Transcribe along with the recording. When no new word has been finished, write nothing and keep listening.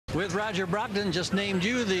With Roger Brogdon just named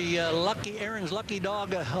you the Aaron's lucky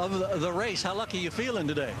dog of the race. How lucky you feeling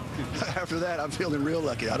today? After that, I'm feeling real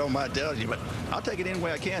lucky. I don't mind telling you, but I'll take it any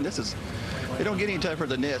way I can. It don't get any tougher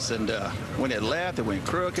than this. And when it left, it went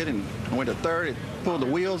crooked, and I went to third. It pulled the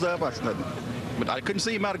wheels up. But I couldn't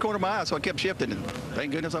see him out of the corner of my eye, so I kept shifting, and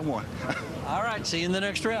thank goodness I won. All right, see you in the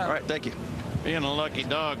next round. All right, thank you. Being a lucky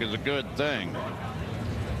dog is a good thing.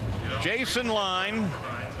 Jason Line,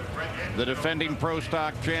 the defending Pro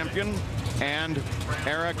Stock champion, and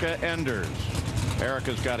Erica Enders.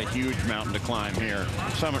 Erica's got a huge mountain to climb here.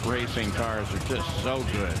 Summit Racing cars are just so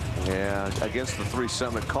good. Yeah, against the 3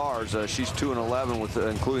 Summit cars, she's 2-11 with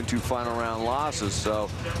including 2 final round losses. So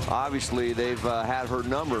obviously they've had her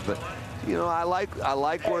number, but you know, I like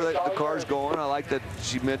where the car's going. I like that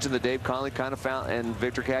she mentioned that Dave Conley kind of found, and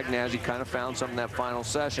Victor Cagnazzi kind of found something in that final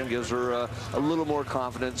session. Gives her a little more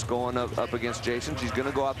confidence going up against Jason. She's going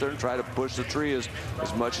to go out there and try to push the tree as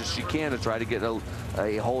much as she can to try to get a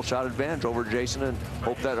whole shot advantage over Jason and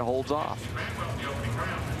hope that it holds off.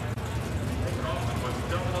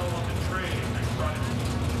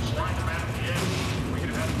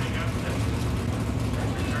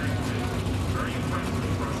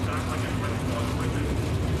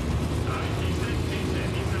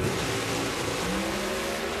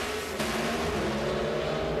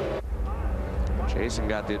 Jason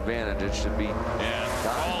got the advantage. It should be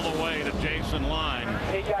all the way to Jason Line.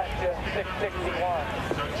 He got to 661.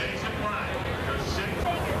 So Jason Line goes 6.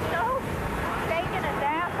 So taking his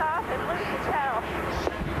ass off and lose his health.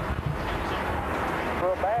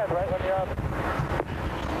 Real bad right when you're on.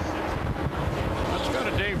 Let's go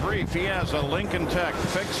to Dave Reef. He has a Lincoln Tech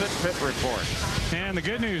Fix-It Pit Report. And the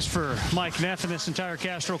good news for Mike Neff and this entire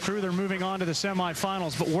Castrol crew, they're moving on to the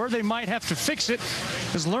semifinals. But where they might have to fix it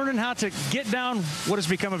is learning how to get down what has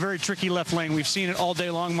become a very tricky left lane. We've seen it all day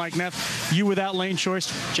long, Mike Neff. You without lane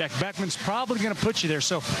choice, Jack Beckman's probably going to put you there.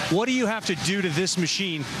 So what do you have to do to this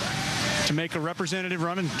machine to make a representative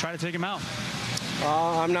run and try to take him out?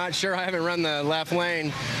 I'm not sure. I haven't run the left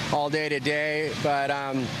lane all day today, but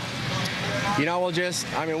you know,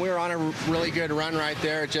 we were on a really good run right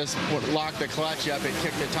there. It just locked the clutch up. It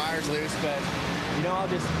kicked the tires loose, but, you know, I'll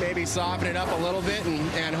just maybe soften it up a little bit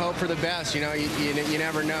and hope for the best. You know, you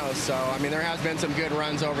never know. So, I mean, there has been some good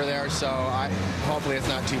runs over there, so hopefully it's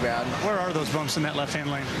not too bad. Where are those bumps in that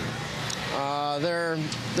left-hand lane?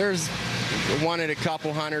 There's one at a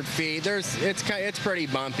couple 100 feet. It's pretty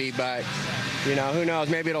bumpy, but you know, who knows?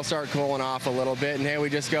 Maybe it'll start cooling off a little bit. And hey,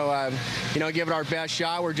 we just go, you know, give it our best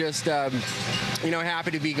shot. We're just, you know,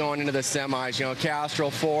 happy to be going into the semis. You know,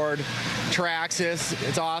 Castrol, Ford, Traxxas.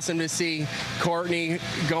 It's awesome to see Courtney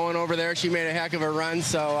going over there. She made a heck of a run.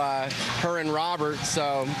 So her and Robert.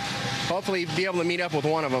 So hopefully be able to meet up with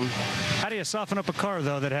one of them. How do you soften up a car,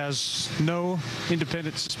 though, that has no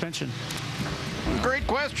independent suspension? Great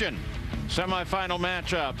question. Semifinal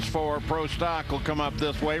matchups for Pro Stock will come up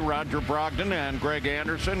this way. Roger Brogdon and Greg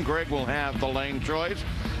Anderson. Greg will have the lane choice.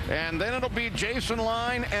 And then it'll be Jason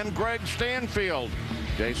Line and Greg Stanfield.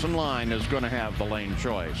 Jason Line is going to have the lane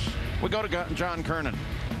choice. We go to John Kernan.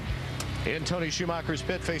 And Tony Schumacher's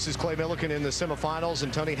pit faces Clay Millican in the semifinals.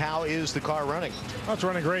 And Tony, how is the car running? Oh, it's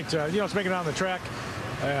running great. You know, it's making it on the track.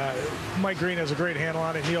 Mike Green has a great handle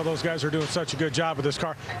on it. Neil, those guys are doing such a good job with this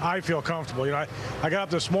car. I feel comfortable. You know, I got up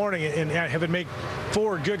this morning and having made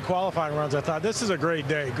 4 good qualifying runs, I thought this is a great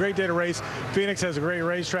day to race. Phoenix has a great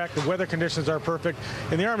racetrack. The weather conditions are perfect,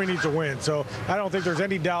 and the Army needs to win. So I don't think there's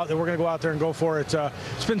any doubt that we're going to go out there and go for it.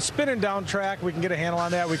 It's been spinning down track. We can get a handle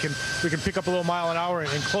on that. We can pick up a little mile an hour and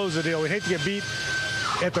close the deal. We'd hate to get beat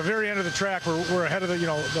at the very end of the track. We're ahead of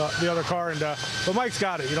the other car, and but Mike's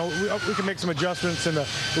got it. You know, we can make some adjustments in the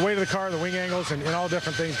weight of the car, the wing angles, and all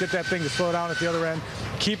different things. Get that thing to slow down at the other end,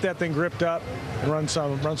 keep that thing gripped up, and run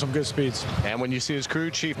some good speeds. And when you see his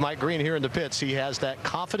crew chief Mike Green here in the pits, he has that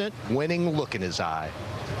confident, winning look in his eye.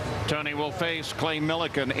 Tony will face Clay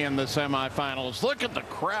Millican in the semifinals. Look at the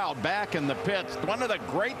crowd back in the pits. One of the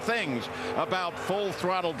great things about full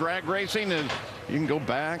throttle drag racing is you can go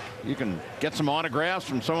back, you can get some autographs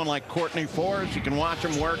from someone like Courtney Forrest. You can watch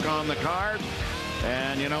them work on the cars.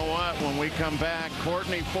 And you know what? When we come back,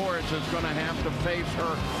 Courtney Forrest is going to have to face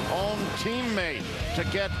her own teammate to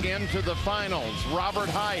get into the finals. Robert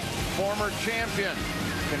Height, former champion.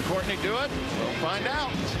 Can Courtney do it? We'll find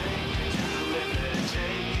out.